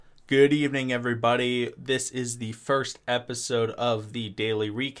Good evening, everybody. This is the first episode of the Daily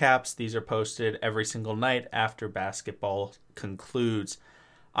Recaps. These are posted every single night after basketball concludes.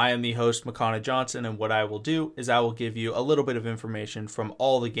 I am the host, Makana Johnson, and what I will do is I will give you a little bit of information from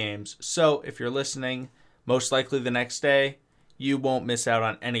all the games. So if you're listening, most likely the next day, you won't miss out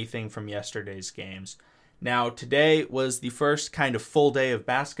on anything from yesterday's games. Now, today was the first kind of full day of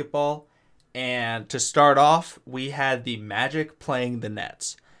basketball, and to start off, we had the Magic playing the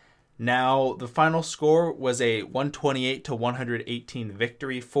Nets. Now, the final score was a 128-118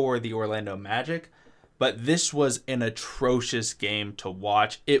 victory for the Orlando Magic, but this was an atrocious game to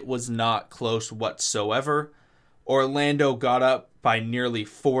watch. It was not close whatsoever. Orlando got up by nearly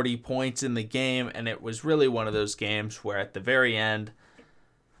 40 points in the game, and it was really one of those games where at the very end,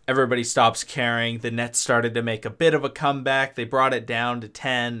 everybody stops caring. The Nets started to make a bit of a comeback. They brought it down to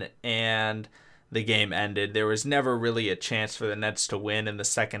 10, and the game ended. There was never really a chance for the Nets to win in the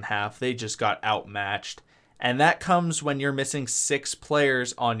second half. They just got outmatched. And that comes when you're missing 6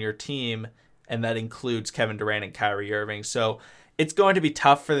 players on your team, and that includes Kevin Durant and Kyrie Irving. So it's going to be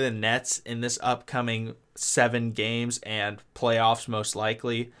tough for the Nets in this upcoming 7 games and playoffs most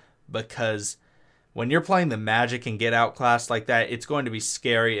likely, because when you're playing the Magic and get outclassed like that, it's going to be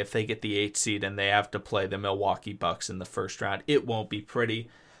scary if they get the 8th seed and they have to play the Milwaukee Bucks in the first round. It won't be pretty.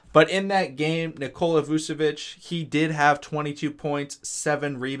 But in that game, Nikola Vucevic, he did have 22 points,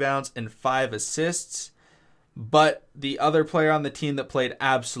 7 rebounds, and 5 assists. But the other player on the team that played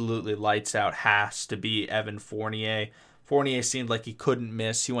absolutely lights out has to be Evan Fournier. Fournier seemed like he couldn't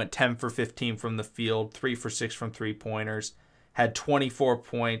miss. He went 10 for 15 from the field, 3 for 6 from three-pointers, had 24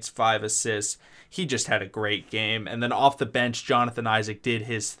 points, 5 assists. He just had a great game. And then off the bench, Jonathan Isaac did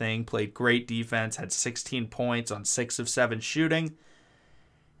his thing, played great defense, had 16 points on 6 of 7 shooting.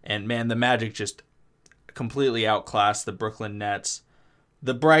 And man, the Magic just completely outclassed the Brooklyn Nets.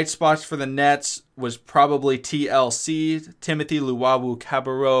 The bright spots for the Nets was probably TLC, Timothy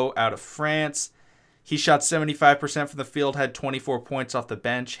Luwawu-Cabarrot out of France. He shot 75% from the field, had 24 points off the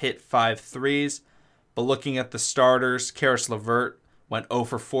bench, hit 5 threes. But looking at the starters, Caris LeVert went 0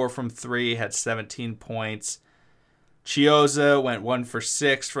 for 4 from 3, had 17 points. Chiozza went 1 for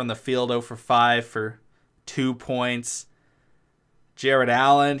 6 from the field, 0 for 5 for 2 points. Jared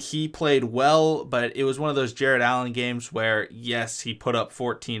Allen, he played well, but it was one of those Jared Allen games where, yes, he put up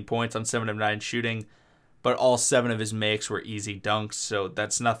 14 points on 7 of 9 shooting, but all 7 of his makes were easy dunks, so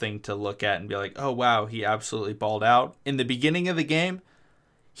that's nothing to look at and be like, oh, wow, he absolutely balled out. In the beginning of the game,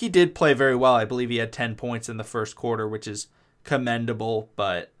 he did play very well. I believe he had 10 points in the first quarter, which is commendable,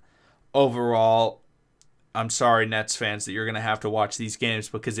 but overall, I'm sorry, Nets fans, that you're going to have to watch these games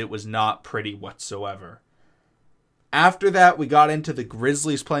because it was not pretty whatsoever. After that, we got into the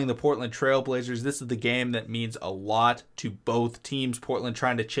Grizzlies playing the Portland Trail Blazers. This is the game that means a lot to both teams. Portland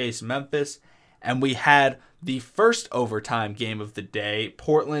trying to chase Memphis. And we had the first overtime game of the day.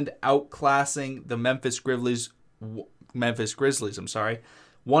 Portland outclassing the Memphis Grizzlies,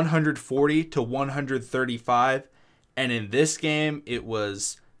 140-135. And in this game, it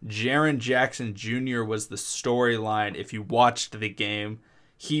was Jaren Jackson Jr. was the storyline. If you watched the game,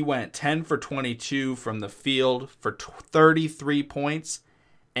 he went 10 for 22 from the field for 33 points.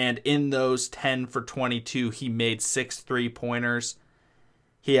 And in those 10 for 22, he made 6 3-pointers.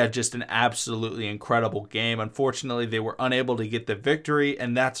 He had just an absolutely incredible game. Unfortunately, they were unable to get the victory,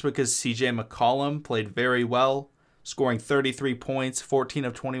 and that's because CJ McCollum played very well, scoring 33 points, 14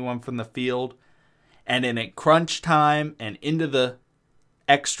 of 21 from the field. And in a crunch time and into the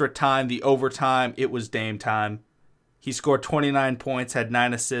extra time, the overtime, it was Dame time. He scored 29 points, had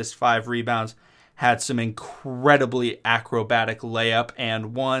 9 assists, 5 rebounds, had some incredibly acrobatic layup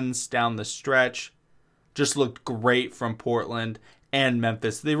and ones down the stretch. Just looked great from Portland and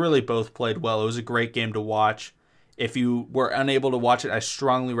Memphis. They really both played well. It was a great game to watch. If you were unable to watch it, I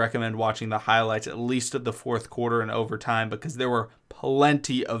strongly recommend watching the highlights, at least of the fourth quarter and overtime, because there were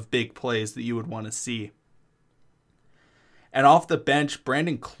plenty of big plays that you would want to see. And off the bench,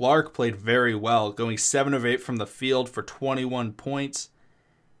 Brandon Clark played very well, going 7 of 8 from the field for 21 points.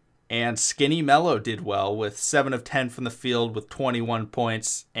 And Skinny Melo did well with 7 of 10 from the field with 21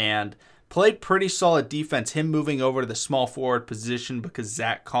 points and played pretty solid defense. Him moving over to the small forward position because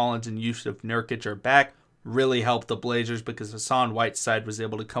Zach Collins and Yusuf Nurkic are back really helped the Blazers because Hassan Whiteside was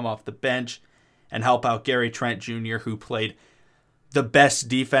able to come off the bench and help out Gary Trent Jr., who played the best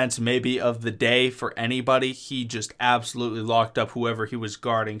defense maybe of the day for anybody. He just absolutely locked up whoever he was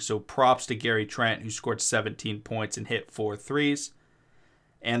guarding. So props to Gary Trent, who scored 17 points and hit 4 threes.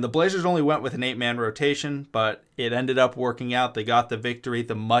 And the Blazers only went with an 8-man rotation, but it ended up working out. They got the victory,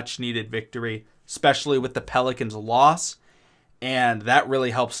 the much-needed victory, especially with the Pelicans' loss. and that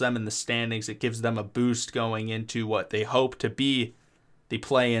really helps them in the standings. It gives them a boost going into what they hope to be the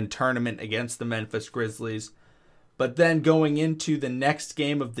play-in tournament against the Memphis Grizzlies. But then going into the next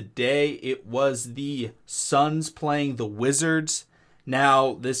game of the day, it was the Suns playing the Wizards.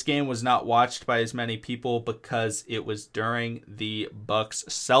 Now, this game was not watched by as many people because it was during the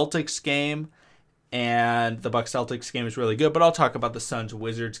Bucks-Celtics game, and the Bucks-Celtics game is really good, but I'll talk about the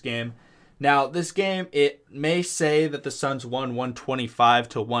Suns-Wizards game. Now, this game, it may say that the Suns won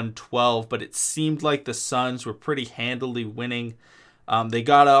 125-112, but it seemed like the Suns were pretty handily winning. They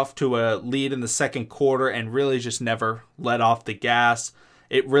got off to a lead in the second quarter and really just never let off the gas.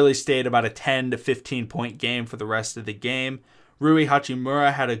 It really stayed about a 10 to 15 point game for the rest of the game. Rui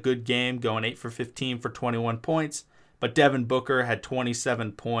Hachimura had a good game, going 8 for 15 for 21 points, but Devin Booker had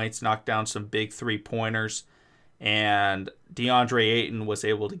 27 points, knocked down some big three-pointers, and DeAndre Ayton was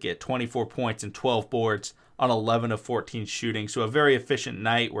able to get 24 points and 12 boards on 11 of 14 shooting. So a very efficient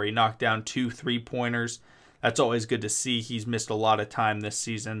night where he knocked down 2 3-pointers. That's always good to see. He's missed a lot of time this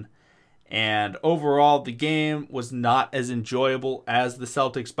season. And overall, the game was not as enjoyable as the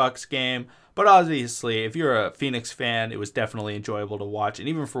Celtics-Bucks game. But obviously, if you're a Phoenix fan, it was definitely enjoyable to watch. And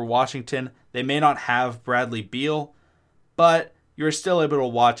even for Washington, they may not have Bradley Beal, but you're still able to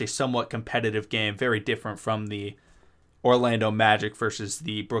watch a somewhat competitive game, very different from the Orlando Magic versus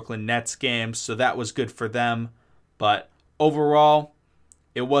the Brooklyn Nets game. So that was good for them. But overall,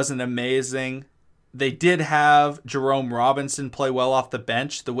 it wasn't amazing. They did have Jerome Robinson play well off the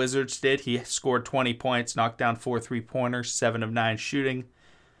bench. The Wizards did. He scored 20 points, knocked down 4 3-pointers, 7 of 9 shooting.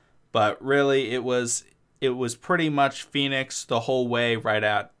 But really, it was pretty much Phoenix the whole way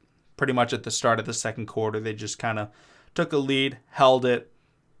pretty much at the start of the second quarter. They just kind of took a lead, held it,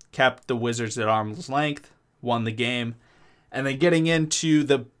 kept the Wizards at arm's length, won the game. And then getting into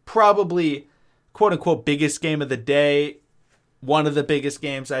the probably quote-unquote biggest game of the day, one of the biggest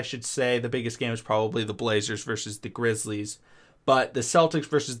games, I should say. The biggest game is probably the Blazers versus the Grizzlies. But the Celtics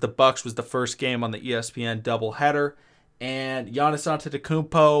versus the Bucks was the first game on the ESPN doubleheader. And Giannis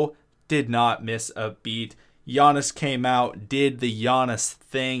Antetokounmpo did not miss a beat. Giannis came out, did the Giannis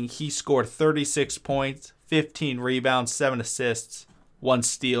thing. He scored 36 points, 15 rebounds, 7 assists, 1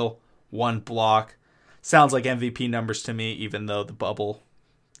 steal, 1 block. Sounds like MVP numbers to me, even though the bubble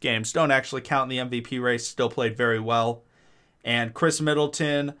games don't actually count in the MVP race. Still played very well. And Chris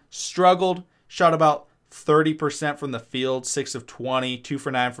Middleton struggled, shot about 30% from the field, 6 of 20, 2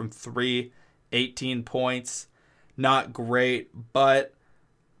 for 9 from 3, 18 points. Not great, but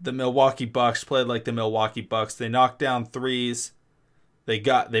the Milwaukee Bucks played like the Milwaukee Bucks. They knocked down threes. They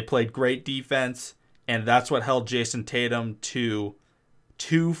played great defense, and that's what held Jason Tatum to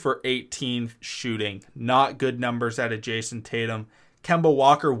 2 for 18 shooting. Not good numbers out of Jason Tatum. Kemba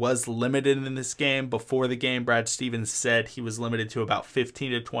Walker was limited in this game. Before the game, Brad Stevens said he was limited to about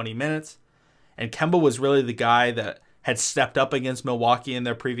 15 to 20 minutes. And Kemba was really the guy that had stepped up against Milwaukee in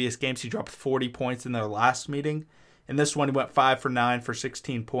their previous games. He dropped 40 points in their last meeting. In this one, he went 5 for 9 for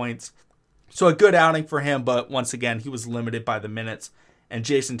 16 points. So a good outing for him, but once again, he was limited by the minutes. And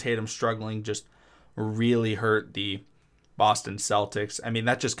Jason Tatum struggling just really hurt the Boston Celtics. I mean,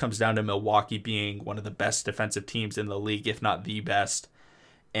 that just comes down to Milwaukee being one of the best defensive teams in the league, if not the best.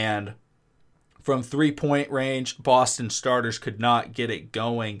 And from 3-point range, Boston starters could not get it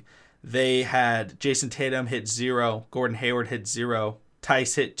going. They had Jason Tatum hit 0, Gordon Hayward hit 0,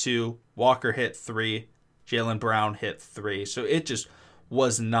 Tice hit 2, Walker hit 3, Jaylen Brown hit 3. So it just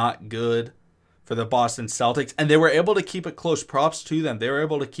was not good for the Boston Celtics. And they were able to keep it close. Props to them. They were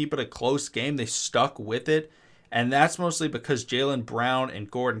able to keep it a close game. They stuck with it. And that's mostly because Jaylen Brown and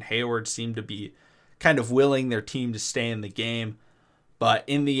Gordon Hayward seemed to be kind of willing their team to stay in the game. But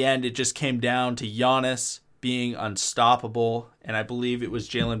in the end, it just came down to Giannis being unstoppable. And I believe it was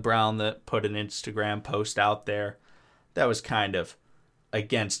Jaylen Brown that put an Instagram post out there that was kind of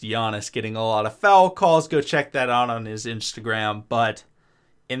against Giannis getting a lot of foul calls. Go check that out on his Instagram. But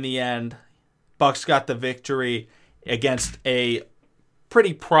in the end, Bucks got the victory against a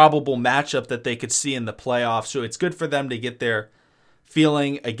pretty probable matchup that they could see in the playoffs. So it's good for them to get their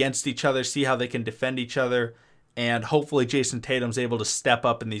feeling against each other, see how they can defend each other, and hopefully Jason Tatum's able to step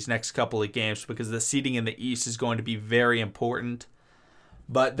up in these next couple of games because the seeding in the East is going to be very important.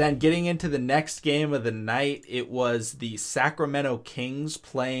 But then getting into the next game of the night, it was the Sacramento Kings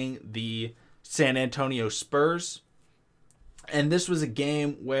playing the San Antonio Spurs. And this was a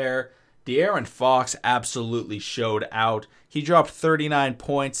game where De'Aaron Fox absolutely showed out. He dropped 39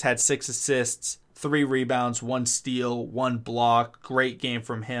 points, had 6 assists, 3 rebounds, 1 steal, 1 block. Great game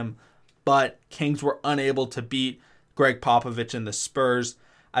from him. But Kings were unable to beat Greg Popovich and the Spurs.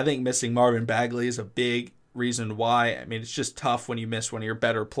 I think missing Marvin Bagley is a big reason why. I mean, it's just tough when you miss one of your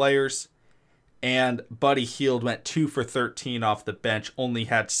better players. And Buddy Hield went 2 for 13 off the bench, only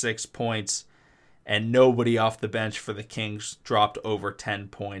had 6 points. And nobody off the bench for the Kings dropped over 10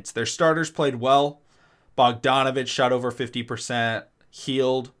 points. Their starters played well. Bogdanovic shot over 50%.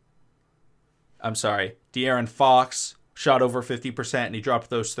 De'Aaron Fox shot over 50%, and he dropped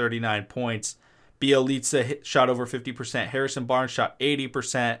those 39 points. Bjelica shot over 50%. Harrison Barnes shot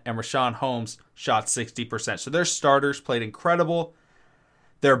 80%, and Richaun Holmes shot 60%. So their starters played incredible.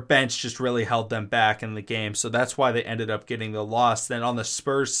 Their bench just really held them back in the game, so that's why they ended up getting the loss. Then on the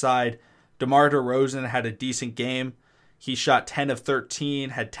Spurs side, DeMar DeRozan had a decent game. He shot 10 of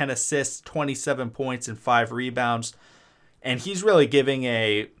 13, had 10 assists, 27 points, and 5 rebounds. And he's really taking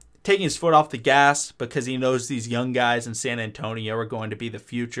his foot off the gas because he knows these young guys in San Antonio are going to be the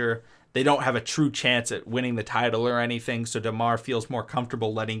future. They don't have a true chance at winning the title or anything, so DeMar feels more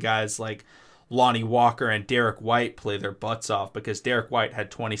comfortable letting guys like Lonnie Walker and Derek White play their butts off, because Derek White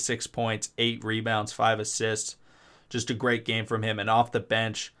had 26 points, 8 rebounds, 5 assists. Just a great game from him. And off the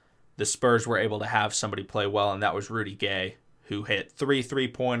bench, the Spurs were able to have somebody play well, and that was Rudy Gay, who hit 3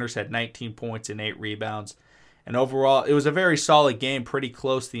 3-pointers, had 19 points and 8 rebounds. And overall, it was a very solid game, pretty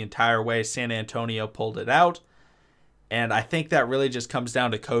close the entire way. San Antonio pulled it out. And I think that really just comes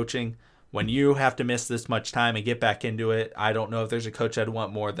down to coaching. When you have to miss this much time and get back into it, I don't know if there's a coach I'd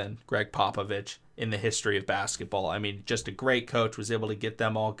want more than Greg Popovich in the history of basketball. I mean, just a great coach, was able to get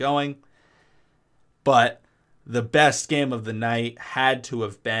them all going. But the best game of the night had to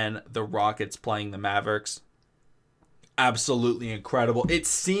have been the Rockets playing the Mavericks. Absolutely incredible. It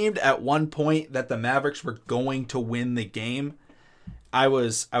seemed at one point that the Mavericks were going to win the game. I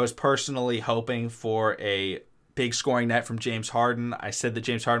was personally hoping for a big scoring night from James Harden. I said that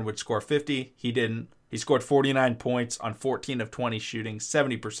James Harden would score 50. He didn't. He scored 49 points on 14 of 20 shooting,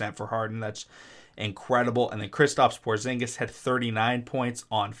 70% for Harden. That's incredible. And then Kristaps Porzingis had 39 points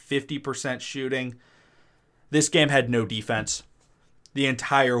on 50% shooting. This game had no defense. The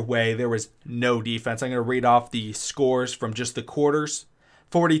entire way, there was no defense. I'm going to read off the scores from just the quarters.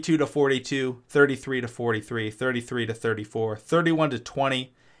 42-42, 33-43, 33-34, 31-20,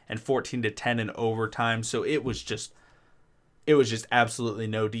 and 14-10 in overtime. So it was just absolutely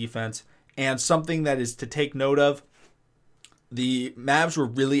no defense. And something that is to take note of, the Mavs were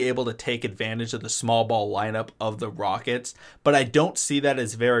really able to take advantage of the small ball lineup of the Rockets, but I don't see that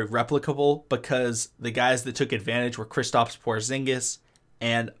as very replicable, because the guys that took advantage were Kristaps Porzingis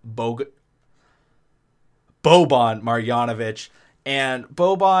and Boban Marjanovic. And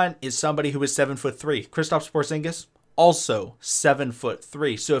Boban is somebody who is 7'3". Kristaps Porzingis, also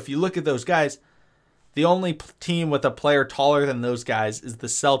 7'3". So if you look at those guys, the only team with a player taller than those guys is the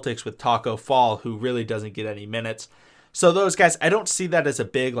Celtics with Taco Fall, who really doesn't get any minutes. So those guys, I don't see that as a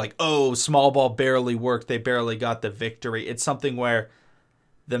big, small ball barely worked, they barely got the victory. It's something where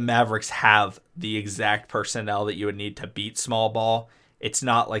the Mavericks have the exact personnel that you would need to beat small ball. It's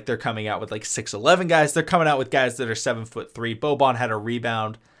not like they're coming out with 6'11" guys. They're coming out with guys that are 7'3". Boban had a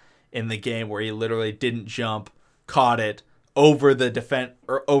rebound in the game where he literally didn't jump, caught it over the defense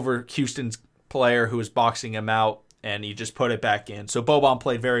or over Houston's player who was boxing him out, and he just put it back in. So Boban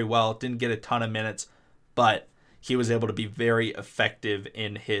played very well, didn't get a ton of minutes, but he was able to be very effective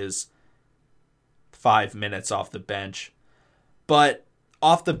in his 5 minutes off the bench. But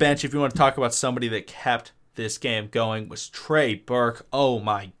off the bench, if you want to talk about somebody that kept this game going, was Trey Burke. Oh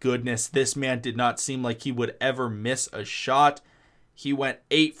my goodness, this man did not seem like he would ever miss a shot. He went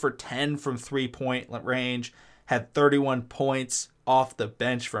 8 for 10 from 3-point range, had 31 points off the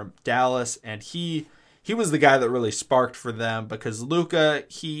bench from Dallas, and he was the guy that really sparked for them, because Luka,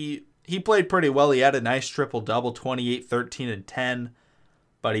 he played pretty well. He had a nice triple-double, 28, 13, and 10,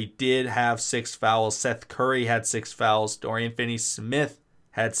 but he did have 6 fouls. Seth Curry had 6 fouls. Dorian Finney-Smith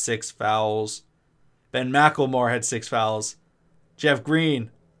had 6 fouls. Ben McLemore had 6 fouls. Jeff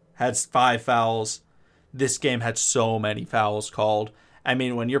Green had 5 fouls. This game had so many fouls called. I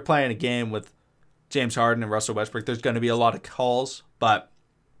mean, when you're playing a game with James Harden and Russell Westbrook, there's going to be a lot of calls, but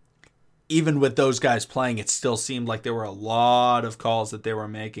even with those guys playing, it still seemed like there were a lot of calls that they were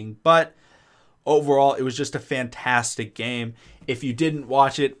making. But overall, it was just a fantastic game. If you didn't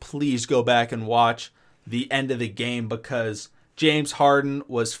watch it, please go back and watch the end of the game, because James Harden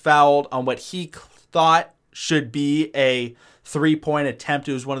was fouled on what he thought should be a 3-point attempt.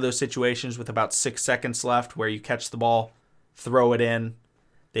 It was one of those situations with about 6 seconds left where you catch the ball, throw it in.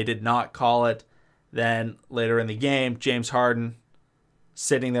 They did not call it. Then later in the game, James Harden,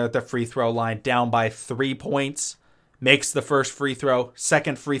 sitting there at the free throw line, down by 3 points, makes the first free throw.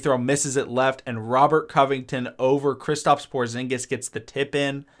 Second free throw, misses it left, and Robert Covington over Kristaps Porzingis gets the tip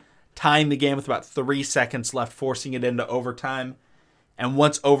in tying the game with about 3 seconds left, forcing it into overtime. And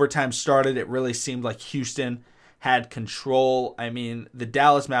once overtime started, it really seemed like Houston had control. I mean, the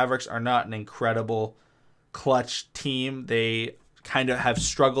Dallas Mavericks are not an incredible clutch team. They kind of have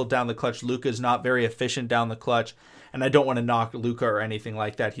struggled down the clutch. Luka's not very efficient down the clutch. And I don't want to knock Luka or anything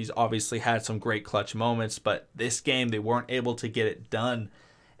like that. He's obviously had some great clutch moments, but this game, they weren't able to get it done.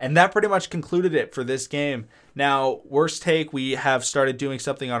 And that pretty much concluded it for this game. Now, worst take, we have started doing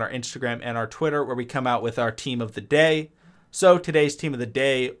something on our Instagram and our Twitter where we come out with our team of the day. So today's team of the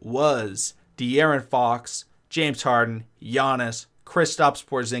day was De'Aaron Fox, James Harden, Giannis, Kristaps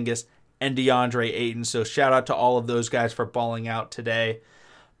Porzingis, and DeAndre Ayton. So shout out to all of those guys for balling out today.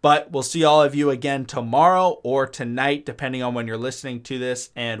 But we'll see all of you again tomorrow or tonight, depending on when you're listening to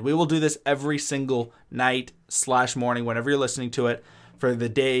this. And we will do this every single night/morning, whenever you're listening to it, for the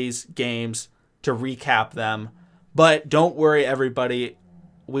day's games to recap them. But don't worry, everybody.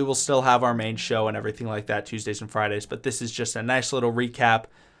 We will still have our main show and everything like that Tuesdays and Fridays. But this is just a nice little recap.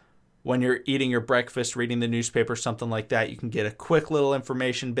 When you're eating your breakfast, reading the newspaper, something like that, you can get a quick little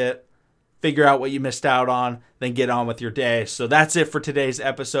information bit, figure out what you missed out on, then get on with your day. So that's it for today's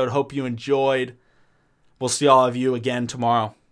episode. Hope you enjoyed. We'll see all of you again tomorrow.